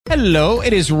Hello,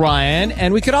 it is Ryan,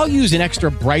 and we could all use an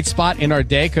extra bright spot in our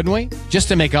day, couldn't we? Just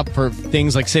to make up for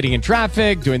things like sitting in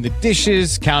traffic, doing the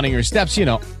dishes, counting your steps,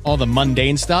 all the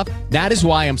mundane stuff. That is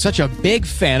why I'm such a big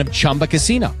fan of Chumba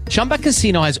Casino. Chumba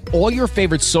Casino has all your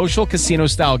favorite social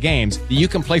casino-style games that you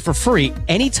can play for free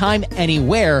anytime,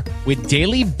 anywhere with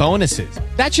daily bonuses.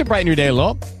 That should brighten your day a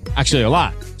little. Actually, a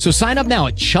lot. So sign up now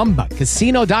at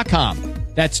ChumbaCasino.com.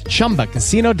 That's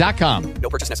ChumbaCasino.com. No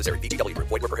purchase necessary. VGW Group.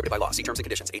 Void where prohibited by law. See terms and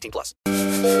conditions. 18+.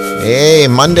 Hey,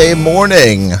 Monday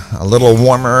morning. A little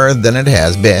warmer than it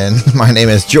has been. My name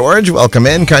is George. Welcome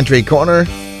in. Country Corner,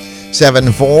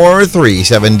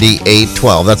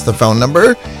 743-7812. That's the phone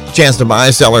number. Chance to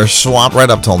buy, sell, or swap right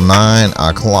up till 9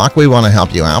 o'clock. We want to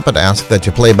help you out, but ask that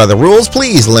you play by the rules.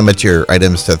 Please limit your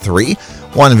items to 3.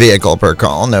 1 vehicle per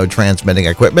call. No transmitting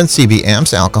equipment, CB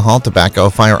amps, alcohol, tobacco,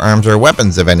 firearms, or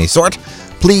weapons of any sort.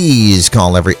 Please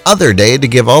call every other day to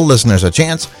give all listeners a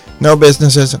chance. No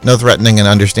businesses, no threatening, and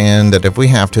understand that if we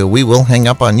have to, we will hang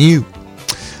up on you.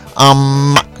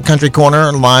 Country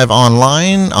Corner live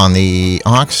online on the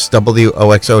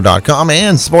WOXO.com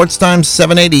and SportsTime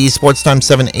 780,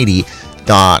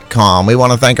 SportsTime780.com. We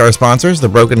want to thank our sponsors, The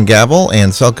Broken Gavel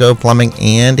and Selco Plumbing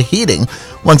and Heating.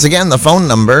 Once again, the phone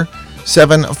number,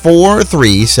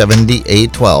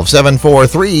 743-7812.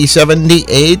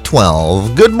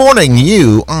 743-7812. Good morning.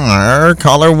 You are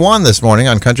caller 1 this morning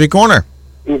on Country Corner.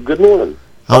 Good morning.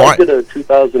 I did a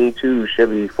 2002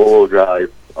 Chevy 4-wheel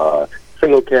drive,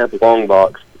 single cab, long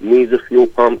box, needs a fuel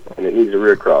pump, and it needs a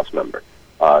rear cross member.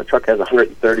 Truck has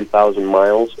 130,000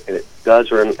 miles, and it does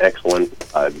run excellent.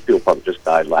 The fuel pump just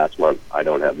died last month. I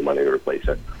don't have the money to replace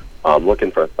it. I'm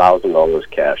looking for $1,000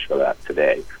 cash for that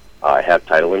today. I have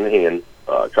title in the hand.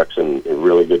 Truck's in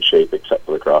really good shape except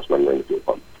for the cross member and the fuel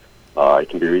pump. I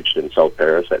can be reached in South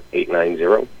Paris at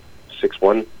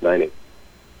 890-6198.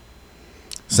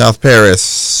 South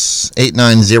Paris,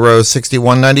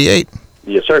 890-6198.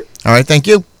 Yes, sir. All right, thank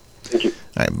you. Thank you.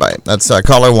 All right, bye. That's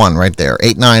caller 1 right there,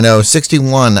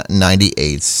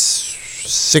 890-6198.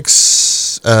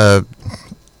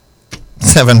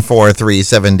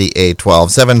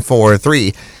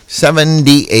 743-7812.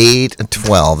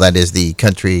 743-7812. That is the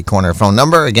Country Corner phone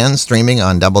number. Again, streaming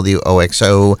on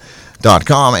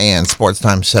WOXO.com and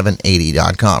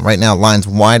SportsTime780.com. Right now, lines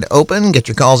wide open. Get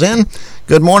your calls in.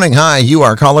 Good morning. Hi, you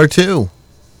are caller 2.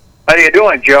 How you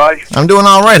doing, George? I'm doing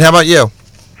all right. How about you?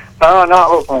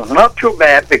 Not too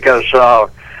bad because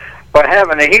we're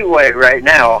having a heat wave right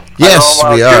now. Yes,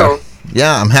 we are.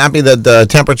 Yeah, I'm happy that the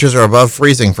temperatures are above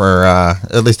freezing for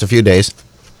at least a few days.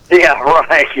 Yeah,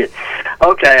 right.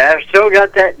 Okay, I've still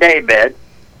got that day bed,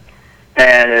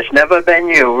 and it's never been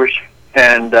used,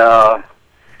 and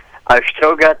I've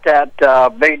still got that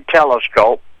big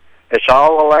telescope. It's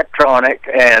all electronic,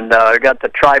 and I got the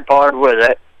tripod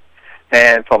with it.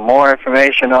 And for more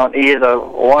information on either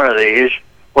one of these,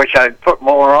 which I'd put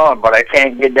more on, but I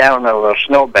can't get down to the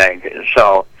snowbank.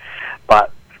 So,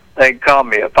 but they can call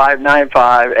me at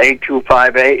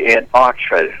 595-8258 in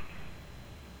Oxford.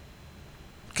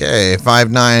 Okay,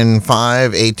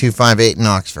 595-8258 in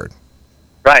Oxford.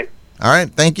 Right. All right,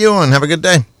 thank you, and have a good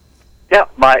day. Yeah,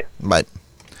 bye. Bye.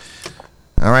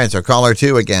 All right, so caller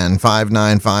 2 again,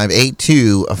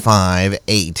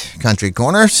 595-8258. Country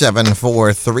Corner,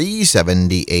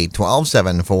 743-7812,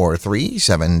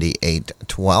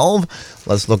 743-7812.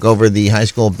 Let's look over the high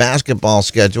school basketball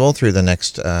schedule through the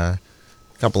next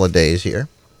couple of days here.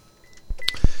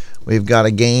 We've got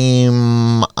a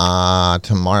game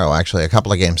tomorrow, actually, a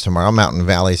couple of games tomorrow. Mountain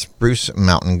Valley Spruce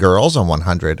Mountain Girls on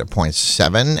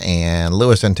 100.7, and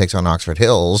Lewiston takes on Oxford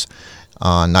Hills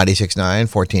on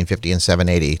 96.9, 1450, and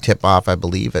 780. Tip-off, I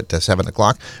believe, at 7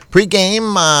 o'clock.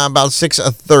 Pre-game, about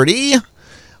 6:30.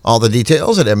 All the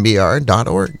details at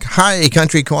mbr.org. Hi,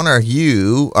 Country Corner.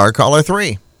 You are caller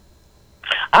 3.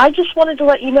 I just wanted to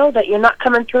let you know that you're not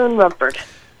coming through in Rumford.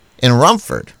 In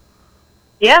Rumford?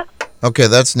 Yeah. Okay,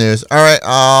 that's news. All right,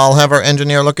 I'll have our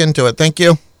engineer look into it. Thank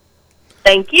you.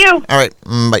 Thank you. All right,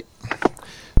 bye.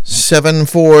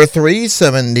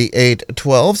 743-7812,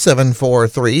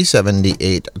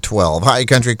 743-7812. Hi,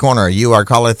 Country Corner. You are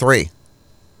caller 3.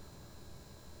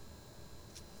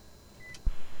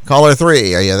 Caller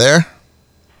 3, are you there?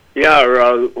 Yeah,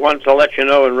 wanted to let you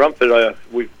know in Rumford,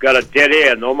 we've got a dead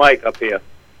air, no mic up here.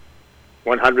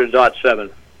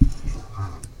 100.7.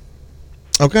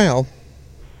 Okay,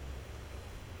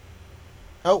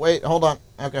 Oh, wait, hold on.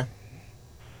 Okay.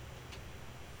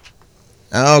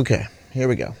 Okay, here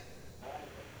we go.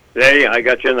 Hey, I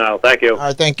got you now. Thank you. All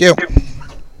right, thank you.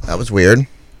 That was weird.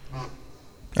 All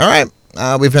right,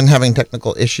 we've been having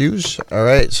technical issues. All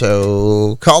right,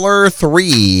 so caller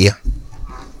 3.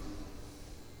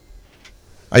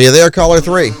 Are you there, caller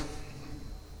 3?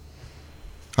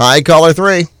 Hi, caller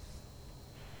 3.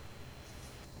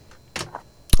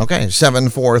 Okay,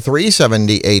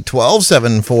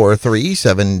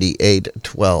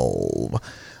 743-7812,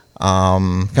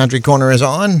 743-7812. Country Corner is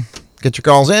on. Get your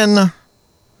calls in. I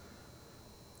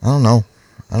don't know.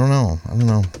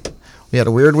 We had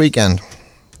a weird weekend,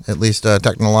 at least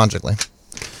technologically.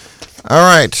 All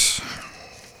right.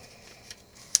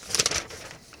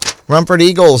 Rumford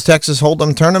Eagles Texas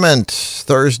Hold'em Tournament,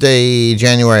 Thursday,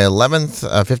 January 11th,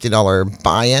 $50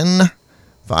 buy-in,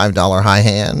 $5 high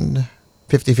hand,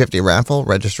 50-50 raffle,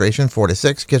 registration 4 to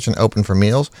 6, kitchen open for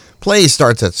meals. Play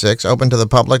starts at 6, open to the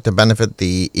public to benefit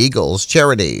the Eagles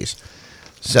charities.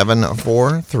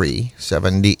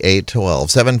 743-7812,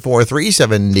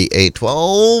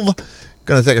 743-7812.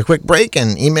 Going to take a quick break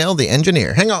and email the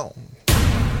engineer. Hang on.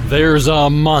 There's a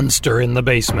monster in the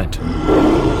basement.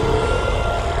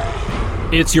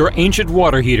 It's your ancient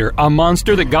water heater, a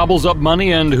monster that gobbles up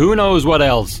money and who knows what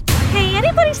else. Hey,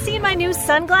 anybody seen my new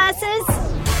sunglasses?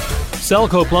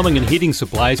 Selco Plumbing and Heating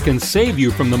Supplies can save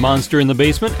you from the monster in the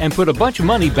basement and put a bunch of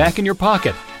money back in your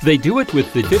pocket. They do it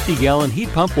with the 50-gallon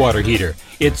heat pump water heater.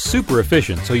 It's super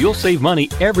efficient, so you'll save money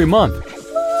every month.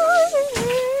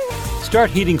 Start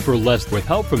heating for less with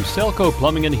help from Selco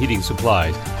Plumbing and Heating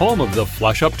Supplies, home of the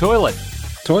flush-up toilet.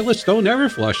 Toilets don't ever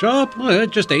flush up. Well,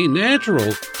 it just ain't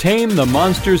natural. Tame the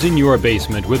monsters in your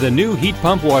basement with a new heat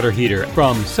pump water heater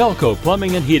from Selco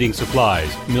Plumbing and Heating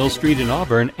Supplies, Mill Street in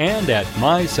Auburn, and at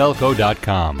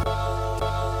myselco.com.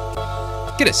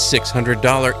 Get a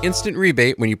 $600 instant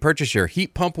rebate when you purchase your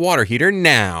heat pump water heater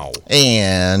now.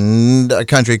 And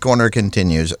Country Corner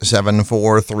continues,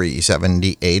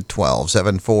 743-7812,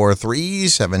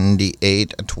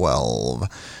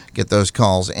 743-7812. Get those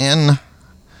calls in.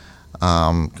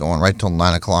 Going right till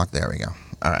 9 o'clock. There we go.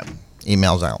 All right.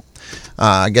 Emails out.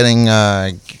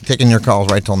 Taking your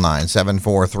calls right till 9.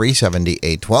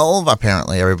 743-7812.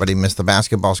 Apparently everybody missed the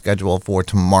basketball schedule for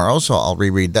tomorrow, so I'll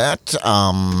reread that.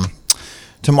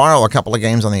 Tomorrow, a couple of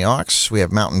games on the Aux. We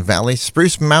have Mountain Valley,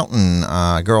 Spruce Mountain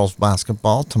girls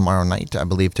basketball tomorrow night. I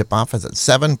believe tip-off is at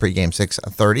 7, pregame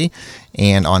 6:30.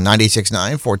 And on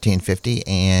 96.9, 1450,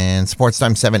 and Sports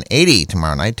Time 780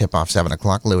 tomorrow night. Tip-off 7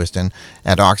 o'clock, Lewiston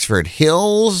at Oxford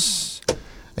Hills.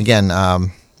 Again,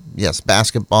 yes,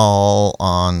 basketball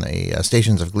on the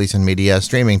stations of Gleason Media,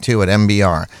 streaming too at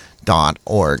mbr.org.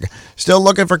 Still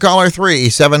looking for caller 3,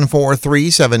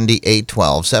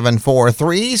 743-7812,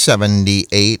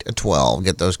 743-7812.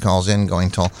 Get those calls in, going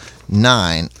till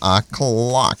 9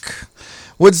 o'clock.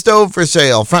 Wood stove for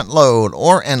sale, front load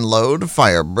or end load,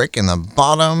 fire brick in the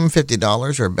bottom,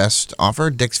 $50 or best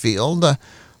offer, Dixfield,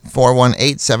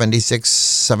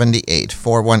 418-7678,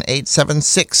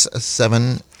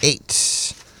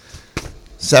 418-7678.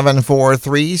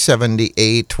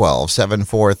 743-7812,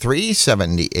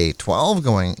 743-7812.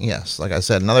 Going, yes, like I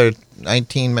said, another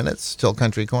 19 minutes till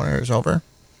Country Corner is over.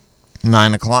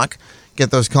 9 o'clock. Get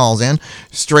those calls in.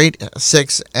 Straight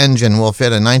 6 engine will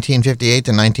fit a 1958 to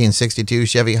 1962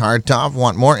 Chevy hardtop.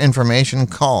 Want more information?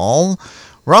 Call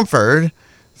Rumford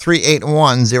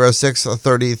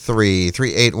 381-0633,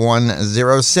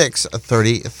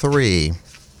 381-0633.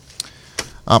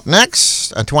 Up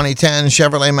next, a 2010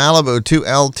 Chevrolet Malibu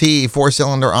 2LT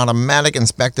 4-cylinder automatic,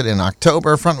 inspected in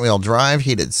October, front-wheel drive,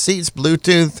 heated seats,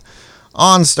 Bluetooth,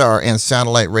 OnStar, and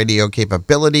satellite radio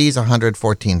capabilities,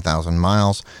 114,000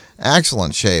 miles.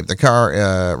 Excellent shape. The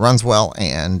car runs well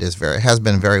and has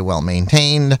been very well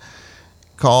maintained.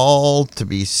 Call to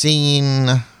be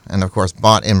seen, and of course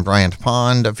bought in Bryant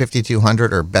Pond,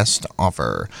 5,200 or best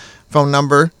offer. Phone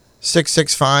number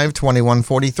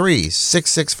 665-2143,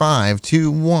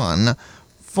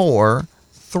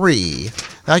 665-2143.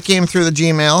 That came through the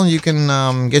Gmail. You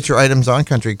can get your items on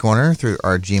Country Corner through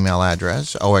our Gmail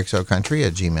address,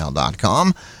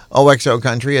 oxocountry@gmail.com,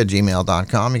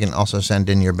 oxocountry@gmail.com. You can also send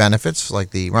in your benefits,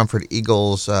 like the Rumford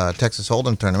Eagles Texas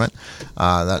Hold'em tournament.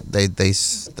 They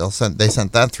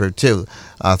sent that through too,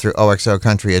 through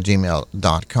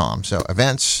oxocountry@gmail.com. So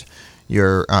events,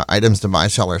 your items to buy,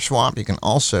 sell, or swap. You can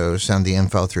also send the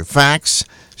info through fax,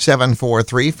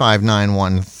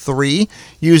 743-5913.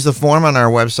 Use the form on our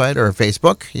website or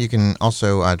Facebook. You can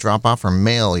also drop off or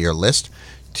mail your list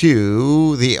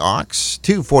to the Aux,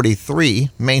 243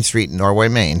 Main Street, Norway,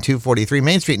 Maine. 243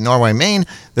 Main Street, Norway, Maine.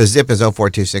 The zip is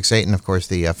 04268, and of course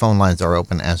the phone lines are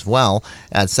open as well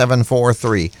at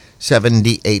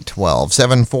 743-7812.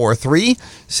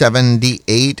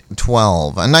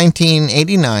 743-7812. A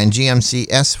 1989 GMC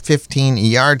S15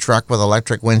 yard truck with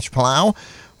electric winch plow,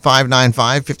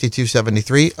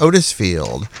 595-5273, Otis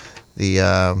Field.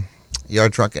 The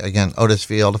yard truck, again, Otis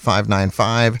Field,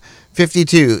 595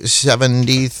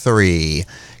 5273.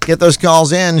 Get those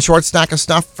calls in. Short stack of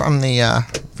stuff from the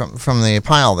from the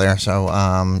pile there. So,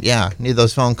 need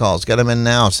those phone calls. Get them in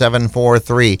now.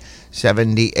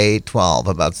 743-7812.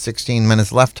 About 16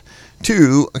 minutes left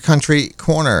to Country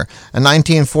Corner. A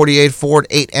 1948 Ford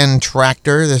 8N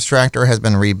tractor. This tractor has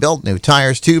been rebuilt. New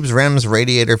tires, tubes, rims,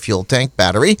 radiator, fuel tank,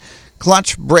 battery,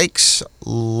 clutch, brakes,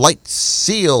 lights,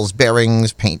 seals,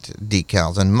 bearings, paint,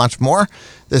 decals, and much more.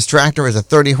 This tractor is a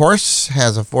 30-horse,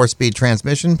 has a 4-speed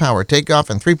transmission, power takeoff,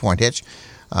 and 3-point hitch.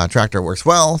 Tractor works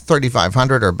well.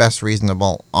 $3,500 or best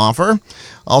reasonable offer.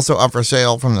 Also up for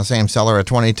sale from the same seller, a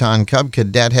 20-ton Cub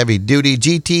Cadet heavy-duty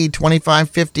GT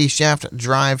 2550 shaft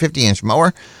drive 50-inch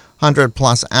mower,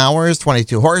 100-plus hours,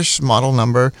 22-horse, model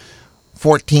number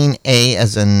 14A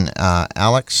as in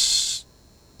Alex,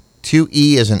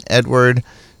 2E as in Edward,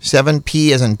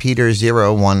 7P as in Peter, 010,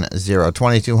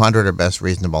 $2,200 or best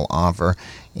reasonable offer.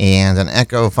 And an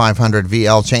Echo 500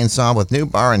 VL chainsaw with new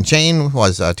bar and chain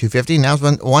was $250. Now it's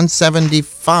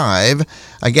 $175.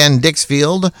 Again,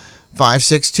 Dixfield,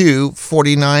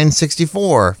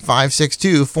 562-4964,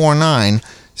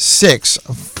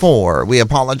 562-4964. We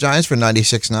apologize for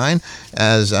 96.9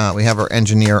 as we have our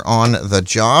engineer on the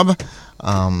job.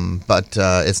 But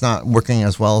it's not working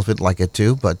as well as we'd like it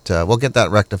to, but we'll get that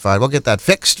rectified. We'll get that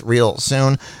fixed real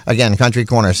soon. Again, Country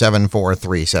Corner,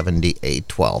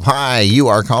 743-7812. Hi, you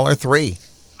are caller 3.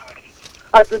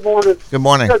 Hi, good morning. Good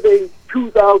morning. It's a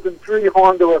 2003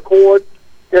 Honda Accord.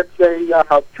 It's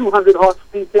a 200 horse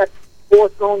speed deck,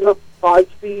 4-cylinder,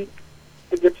 5-speed.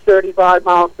 It gets 35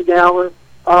 miles per gallon.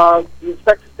 The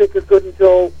inspection sticker is good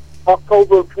until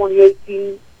October of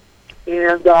 2018.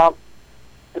 And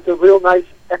it's a real nice,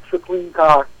 extra clean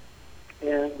car.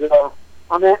 And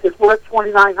on that, it's worth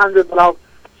 $2,900, but I'll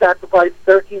sacrifice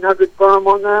 $1,300 firm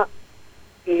on that.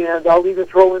 And I'll even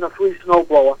throw in a free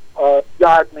snowblower,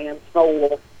 Yardman Snow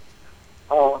Wolf.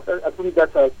 I believe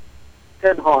that's a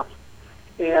 10-horse.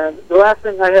 And the last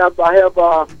thing I have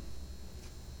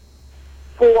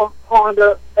 4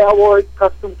 Honda alloy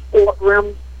custom sport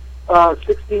rims,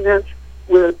 16-inch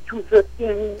with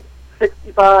 215,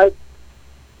 65,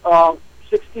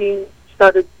 16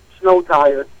 studded snow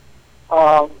tires.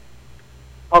 I'll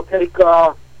take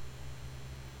 $125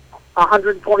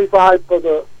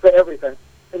 for everything,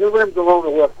 and the rims alone are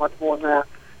worth much more than that.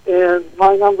 And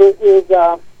my number is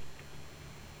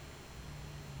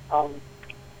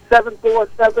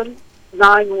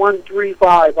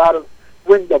 747-9135 out of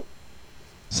Wyndham.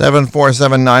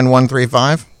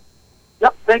 747-9135.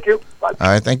 Yep. Thank you. Bye. All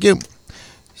right. Thank you.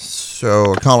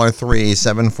 So, caller 3,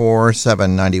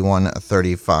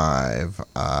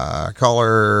 747-9135.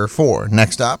 Caller 4,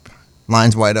 next up.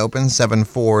 Lines wide open,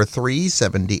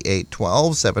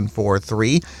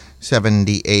 743-7812,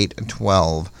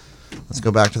 743-7812. Let's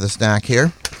go back to the stack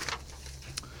here.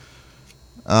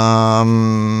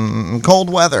 Cold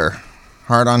weather,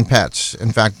 hard on pets.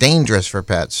 In fact, dangerous for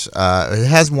pets. It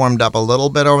has warmed up a little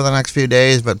bit over the next few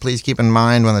days, but please keep in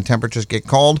mind when the temperatures get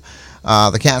cold,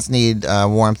 the cats need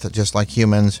warmth just like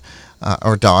humans,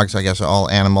 or dogs, I guess, all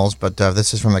animals. But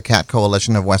this is from the Cat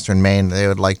Coalition of Western Maine. They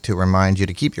would like to remind you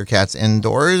to keep your cats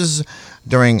indoors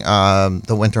during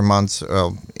the winter months,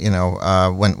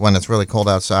 when it's really cold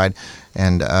outside.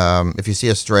 And if you see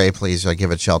a stray, please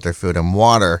give it shelter, food, and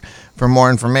water. For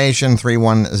more information,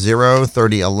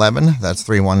 310-3011. That's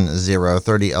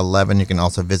 310-3011. You can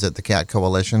also visit the Cat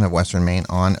Coalition of Western Maine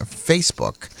on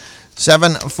Facebook.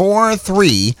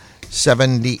 743-7812.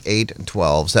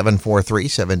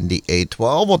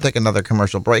 743-7812. We'll take another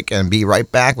commercial break and be right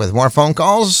back with more phone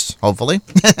calls, hopefully,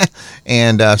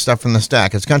 and stuff from the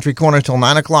stack. It's Country Corner till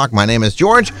 9 o'clock. My name is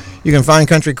George. You can find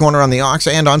Country Corner on the Aux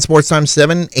and on Sports Time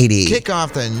 780. Kick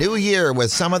off the new year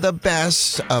with some of the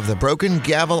best of the Broken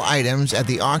Gavel items at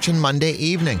the auction Monday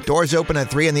evening. Doors open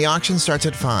at 3 and the auction starts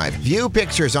at 5. View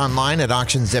pictures online at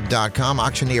auctionzip.com.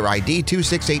 Auctioneer ID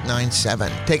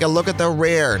 26897. Take a look at the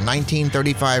rare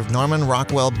 1935 Norman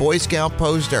Rockwell Boy Scout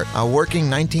poster, a working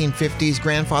 1950s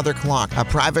grandfather clock, a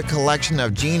private collection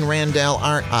of Gene Randell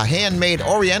art, a handmade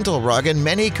oriental rug, and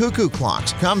many cuckoo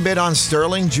clocks. Come bid on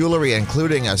sterling jewelry,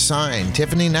 including a signed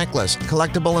Tiffany necklace,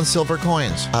 collectible and silver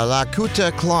coins, a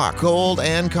Lakuta clock, gold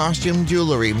and costume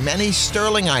jewelry, many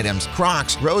sterling items,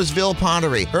 Crocs, Roseville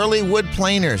pottery, early wood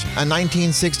planers, a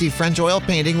 1960 French oil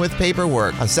painting with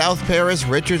paperwork, a South Paris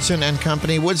Richardson and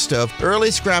Company wood stove,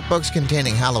 early scrapbooks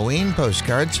containing Halloween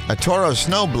postcards, a Toro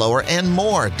snowblower, and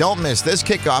more. Don't miss this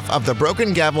kickoff of the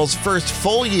Broken Gavel's first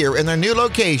full year in their new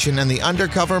location in the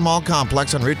Undercover Mall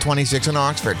complex on Route 20. 26 in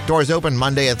Oxford. Doors open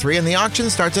Monday at 3 and the auction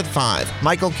starts at 5.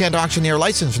 Michael Kent Auctioneer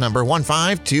license number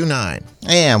 1529.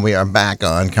 And we are back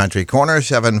on Country Corner,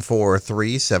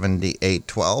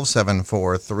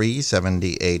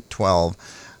 743-7812,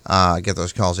 743-7812. Get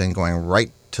those calls in going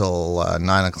right till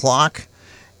 9 o'clock.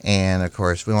 And, of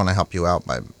course, we want to help you out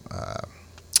by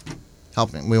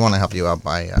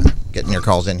getting your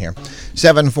calls in here.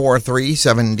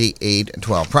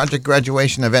 743-7812. Project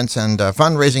graduation events and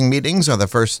fundraising meetings are the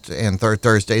first and third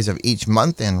Thursdays of each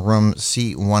month in room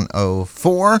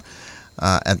C104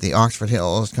 at the Oxford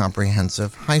Hills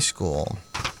Comprehensive High School.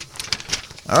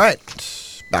 All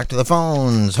right, back to the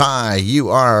phones. Hi, you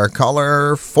are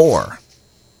caller 4.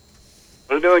 What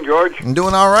are you doing, George? I'm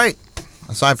doing all right,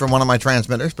 aside from one of my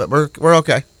transmitters, but we're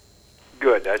okay.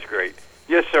 Good, that's great.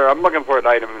 Yes, sir, I'm looking for an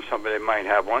item if somebody might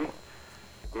have one.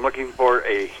 I'm looking for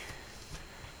a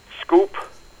scoop,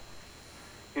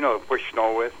 to push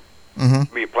snow with.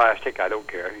 Mm-hmm. Be plastic, I don't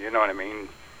care. You know what I mean? As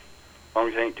long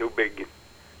as it ain't too big,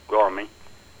 go on me.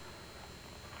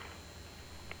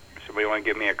 Somebody want to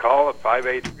give me a call at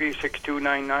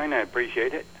 583-6299? I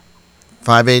appreciate it.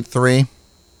 583?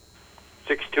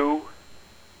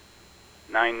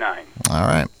 6299. All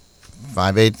right.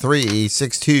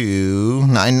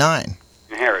 583-6299.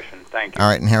 In Harrison, thank you. All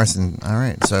right, in Harrison. All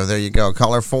right, so there you go.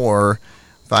 Caller 4,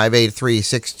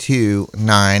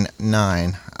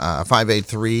 583-6299.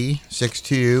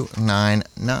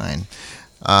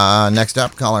 583-6299. Next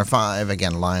up, caller 5.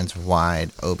 Again, lines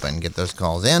wide open. Get those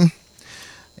calls in.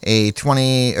 A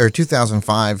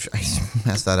 2005, I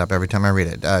mess that up every time I read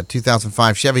it.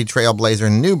 2005 Chevy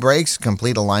Trailblazer, new brakes,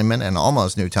 complete alignment, and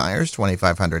almost new tires,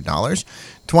 $2,500.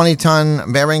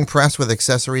 20-ton bearing press with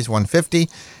accessories, $150.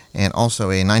 And also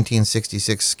a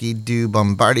 1966 Ski-Doo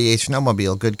Bombardier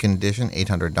snowmobile, good condition,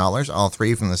 $800. All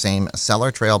three from the same seller,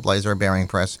 Trailblazer, bearing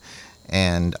press,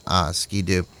 and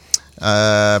Ski-Doo.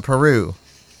 Peru.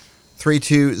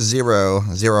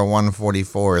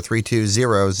 320-0144,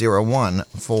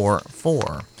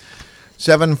 320-0144.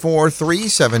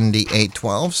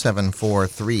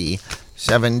 743-7812,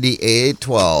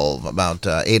 743-7812. About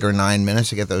 8 or 9 minutes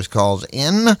to get those calls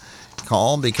in.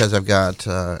 Call because I've got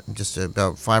just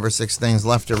about 5 or 6 things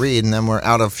left to read, and then we're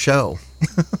out of show.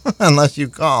 Unless you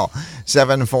call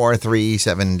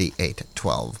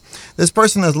 743-7812. This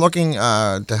person is looking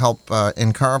to help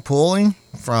in carpooling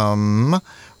from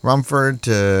Rumford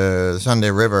to Sunday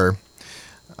River,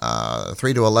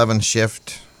 3 to 11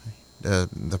 shift.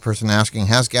 The person asking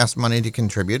has gas money to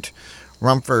contribute.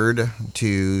 Rumford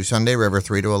to Sunday River,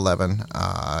 3 to 11.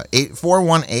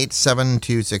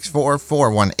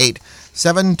 418-7264,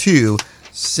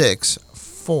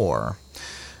 418-7264.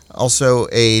 Also,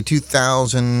 a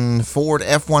 2000 Ford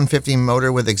F-150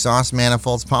 motor with exhaust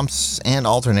manifolds, pumps, and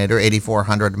alternator,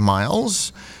 8,400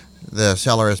 miles. The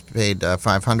seller has paid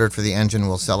 $500 for the engine.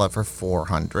 We'll sell it for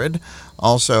 $400.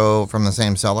 Also, from the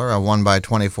same seller, a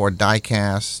 1x24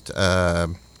 die-cast,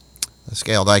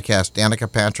 scale die-cast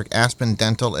Danica Patrick Aspen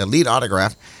Dental Elite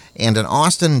Autograph and an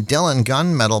Austin Dillon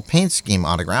Gunmetal Paint Scheme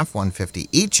Autograph, $150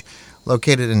 each,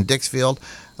 located in Dixfield,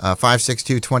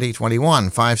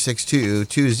 562-2021,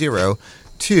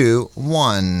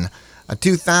 562-2021. A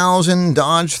 2000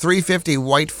 Dodge 350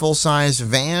 white full-size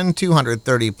van,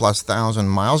 230,000+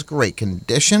 miles, great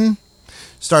condition.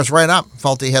 Starts right up.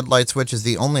 Faulty headlight switch is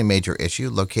the only major issue,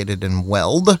 located in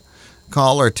Weld.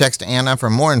 Call or text Anna for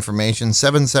more information,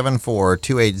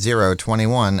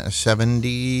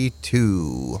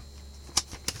 774-280-2172.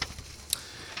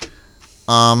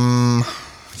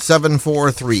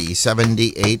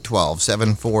 743-7812,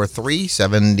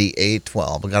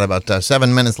 743-7812. We got about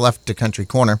 7 minutes left to Country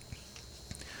Corner.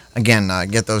 Again,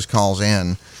 get those calls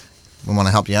in. We want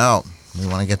to help you out. We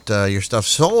want to get your stuff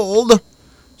sold.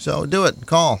 So do it.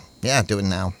 Call. Yeah, do it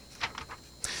now.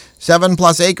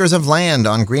 7+ acres of land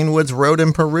on Greenwoods Road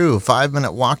in Peru.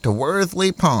 5-minute walk to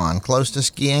Worthley Pond, close to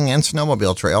skiing and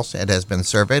snowmobile trails. It has been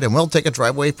surveyed and will take a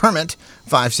driveway permit.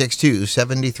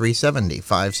 562-7370,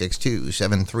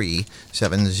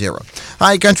 562-7370.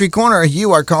 Hi, Country Corner.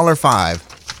 You are caller 5.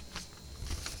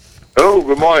 Hello,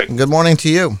 good morning. Good morning to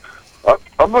you.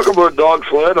 I'm looking for a dog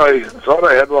sled. I thought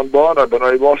I had one bought, but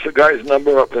I lost the guy's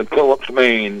number up in Phillips,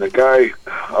 Maine. The guy,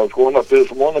 I was going up there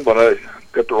this morning, but I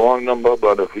got the wrong number.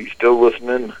 But if he's still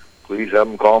listening, please have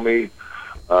him call me,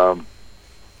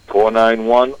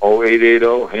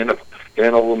 491-0880,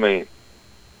 Hanover, Maine.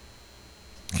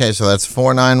 Okay, so that's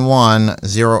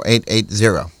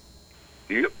 491-0880.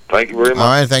 Yep, thank you very much. All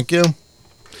right, thank you.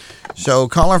 So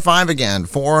caller 5 again,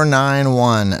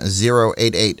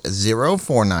 491-0880,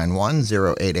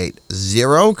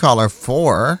 491-0880. Caller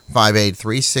 4,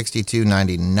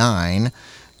 583-6299.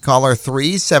 Caller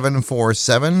 3,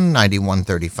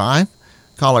 747-9135.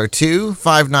 Caller 2,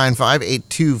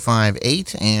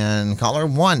 595-8258. And caller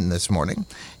 1 this morning,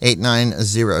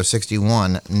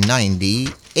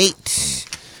 890-6198.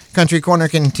 Country Corner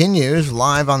continues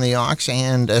live on the Aux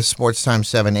and Sports Time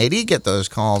 780. Get those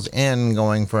calls in,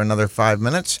 going for another 5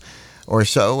 minutes or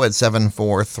so at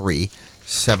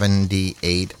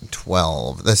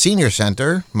 743-7812. The Senior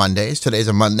Center, Mondays. Today's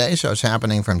a Monday, so it's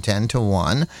happening from 10 to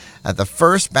 1 at the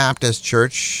First Baptist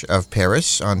Church of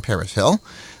Paris on Paris Hill.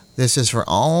 This is for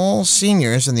all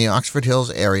seniors in the Oxford Hills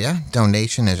area.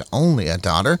 Donation is only $1.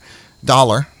 Not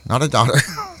a dollar.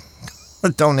 The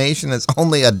donation is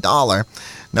only $1.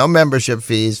 No membership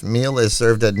fees. Meal is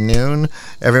served at noon.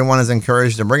 Everyone is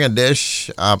encouraged to bring a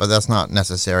dish, but that's not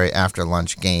necessary. After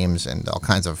lunch games and all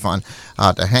kinds of fun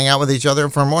to hang out with each other.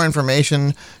 For more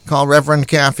information, call Reverend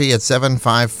Caffey at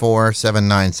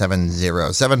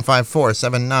 754-7970.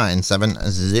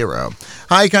 754-7970.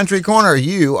 Hi, Country Corner.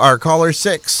 You are caller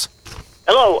 6.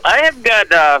 Hello. I have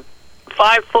got a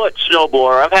 5-foot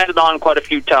snowblower. I've had it on quite a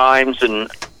few times, and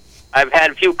I've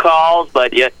had a few calls,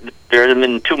 but yet there haven't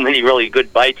been too many really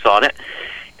good bites on it.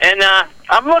 And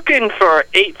I'm looking for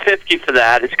 $850 for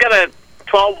that. It's got a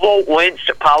 12-volt winch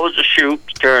that powers the chute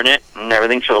to turn it and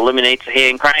everything, so it eliminates the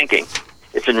hand cranking.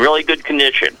 It's in really good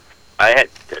condition. I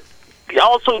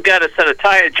also got a set of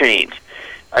tire chains.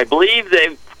 I believe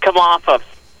they've come off a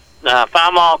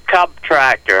Farmall Cub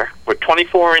tractor with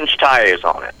 24-inch tires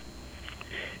on it.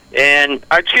 And,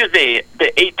 the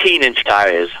 18-inch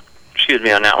tires. Excuse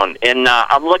me on that one. And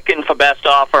I'm looking for best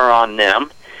offer on them.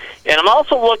 And I'm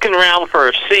also looking around for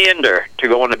a sander to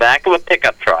go in the back of a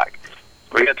pickup truck.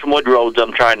 We got some wood roads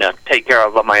I'm trying to take care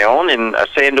of on my own, and a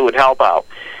sander would help out.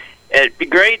 It'd be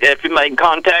great if you might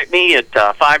contact me at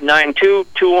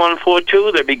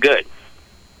 592-2142. That'd be good.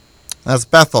 That's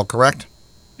Bethel, correct?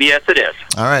 Yes, it is.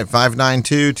 All right,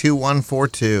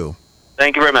 592-2142.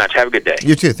 Thank you very much. Have a good day.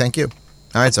 You too. Thank you.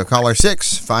 All right, so caller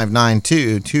 6,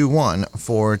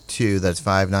 592-2142. That's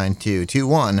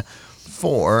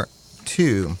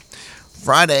 592-2142.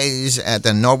 Fridays at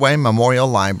the Norway Memorial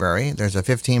Library, there's a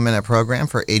 15-minute program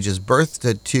for ages birth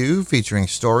to 2 featuring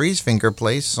stories, finger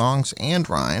plays, songs, and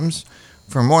rhymes.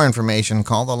 For more information,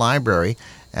 call the library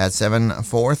at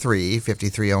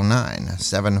 743-5309.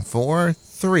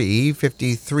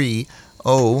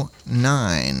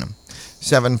 743-5309.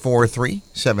 743-7812,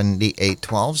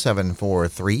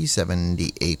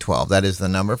 743-7812. That is the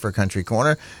number for Country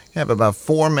Corner. You have about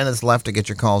 4 minutes left to get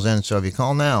your calls in, so if you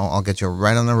call now, I'll get you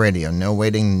right on the radio. No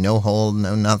waiting, no hold,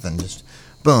 no nothing. Just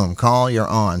boom, call, you're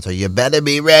on. So you better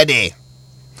be ready.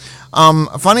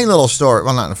 A funny little story.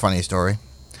 Well, not a funny story.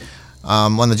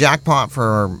 When the jackpot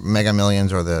for Mega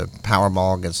Millions or the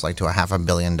Powerball gets like to $500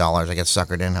 million, I get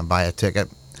suckered in and buy a ticket.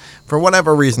 For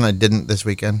whatever reason, I didn't this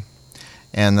weekend.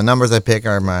 And the numbers I pick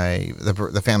are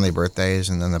the family birthdays,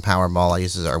 and then the Powerball I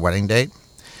use as our wedding date.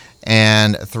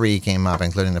 And 3 came up,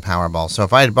 including the Powerball. So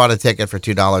if I had bought a ticket for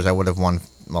 $2, I would have won,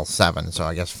 7, so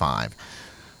I guess 5.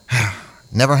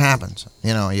 Never happens.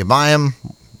 You know, you buy them,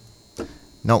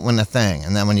 don't win a thing.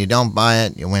 And then when you don't buy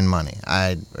it, you win money.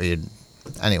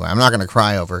 Anyway, I'm not going to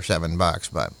cry over $7,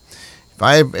 but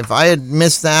if I had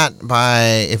missed that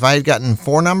if I had gotten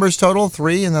 4 numbers total,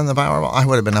 3, and then the Powerball, I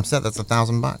would have been upset. That's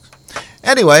 $1,000.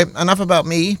 Anyway, enough about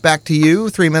me. Back to you.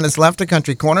 3 minutes left to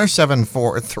Country Corner.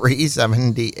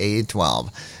 743-7812.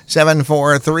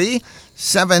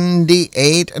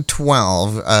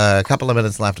 743-7812. A couple of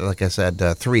minutes left. Like I said,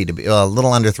 a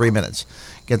little under 3 minutes.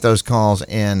 Get those calls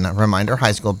in. Reminder,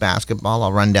 high school basketball.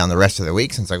 I'll run down the rest of the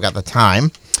week since I've got the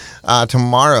time.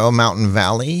 Tomorrow, Mountain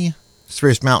Valley,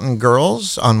 Spruce Mountain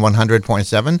Girls on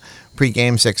 100.7.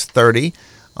 Pre-game 6:30.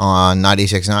 On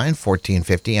 96.9,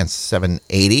 1450, and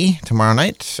 780 tomorrow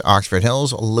night. Oxford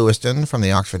Hills, Lewiston from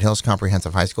the Oxford Hills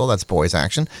Comprehensive High School. That's boys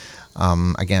action.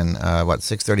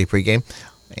 6:30 pregame.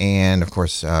 And, of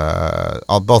course,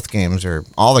 all the games are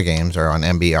on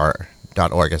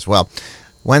mbr.org as well.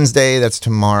 Wednesday, that's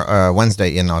tomorrow.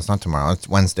 It's not tomorrow. It's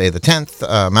Wednesday the 10th.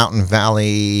 Mountain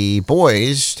Valley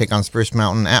boys take on Spruce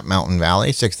Mountain at Mountain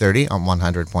Valley, 6:30 on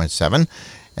 100.7.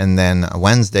 And then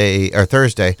Thursday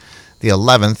the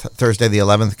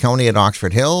 11th, Coney at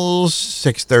Oxford Hills,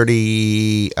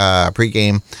 6:30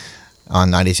 pregame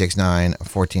on 96.9,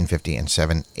 1450, and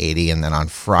 780. And then on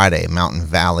Friday, Mountain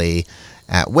Valley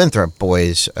at Winthrop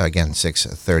boys, again,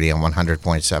 6:30 on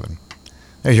 100.7.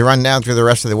 There's your rundown through the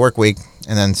rest of the work week.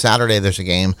 And then Saturday, there's a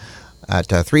game at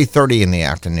 3:30 in the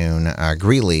afternoon.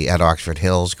 Greeley at Oxford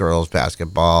Hills, girls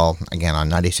basketball, again on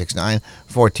 96.9,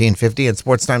 1450, and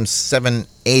Sports Time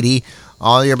 780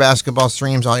 All your basketball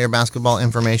streams, all your basketball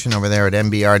information over there at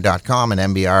mbr.com and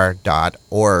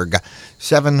mbr.org.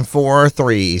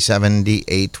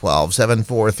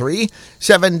 743-7812.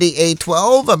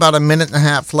 743-7812. About a minute and a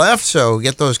half left, so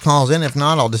get those calls in. If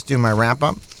not, I'll just do my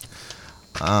wrap-up.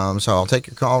 So I'll take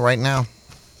your call right now.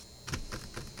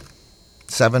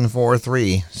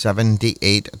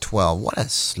 743-7812. What a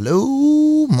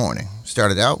slow morning.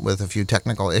 Started out with a few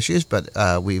technical issues, but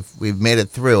we've made it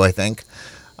through, I think.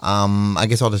 I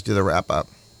guess I'll just do the wrap-up.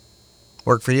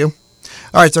 Work for you?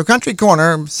 All right, so Country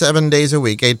Corner, 7 days a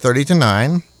week, 8:30 to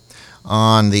 9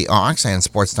 on the Aux and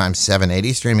Sports Time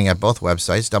 780, streaming at both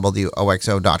websites,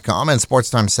 WOXO.com and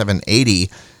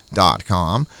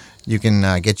SportsTime780.com. You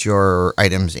can get your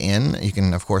items in. You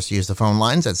can, of course, use the phone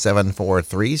lines at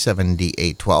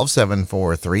 743-7812,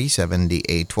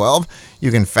 743-7812.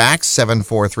 You can fax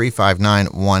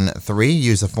 743-5913.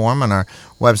 Use the form on our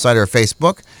website or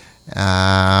Facebook.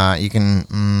 You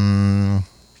can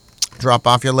drop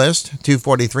off your list,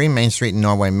 243 Main Street in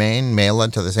Norway, Maine. Mail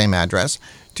it to the same address,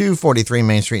 243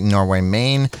 Main Street in Norway,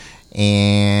 Maine.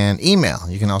 And email.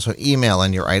 You can also email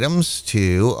in your items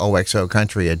to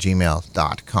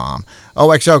oxocountry@gmail.com.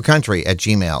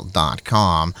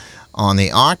 oxocountry@gmail.com. On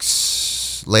the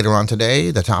Aux, later on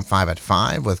today, the top 5 at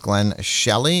 5 with Glenn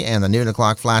Shelley and the noon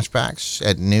o'clock flashbacks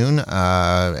at noon,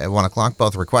 at 1 o'clock,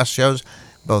 both request shows.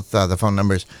 Both the phone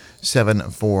numbers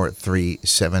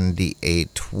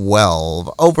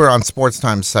 743-7812. Over on Sports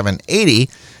Time 780,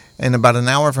 in about an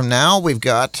hour from now, we've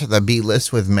got the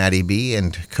B-List with Maddie B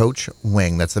and Coach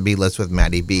Wing. That's the B-List with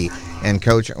Maddie B and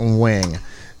Coach Wing.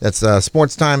 That's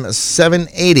Sports Time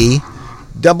 780,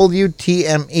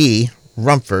 WTME,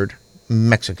 Rumford,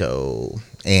 Mexico.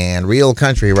 And Real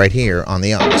Country right here on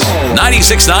the Aux.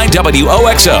 96.9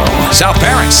 WOXO, South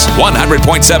Paris.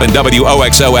 100.7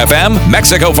 WOXO FM,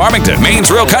 Mexico, Farmington, Maine's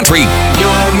Real Country.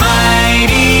 You're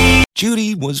mighty.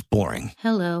 Judy was boring.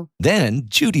 Hello. Then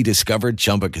Judy discovered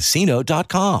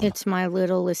ChumbaCasino.com. It's my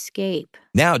little escape.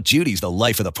 Now Judy's the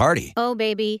life of the party. Oh,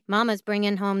 baby, mama's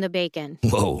bringing home the bacon.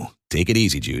 Whoa, take it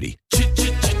easy, Judy.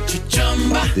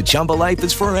 The Chumba life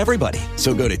is for everybody.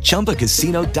 So go to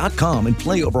ChumbaCasino.com and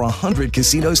play over 100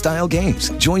 casino-style games.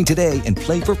 Join today and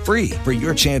play for free for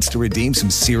your chance to redeem some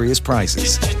serious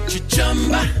prizes.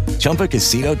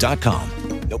 ChumbaCasino.com.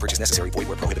 No purchase necessary. Void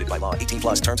where prohibited by law. 18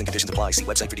 plus terms and conditions apply. See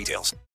website for details.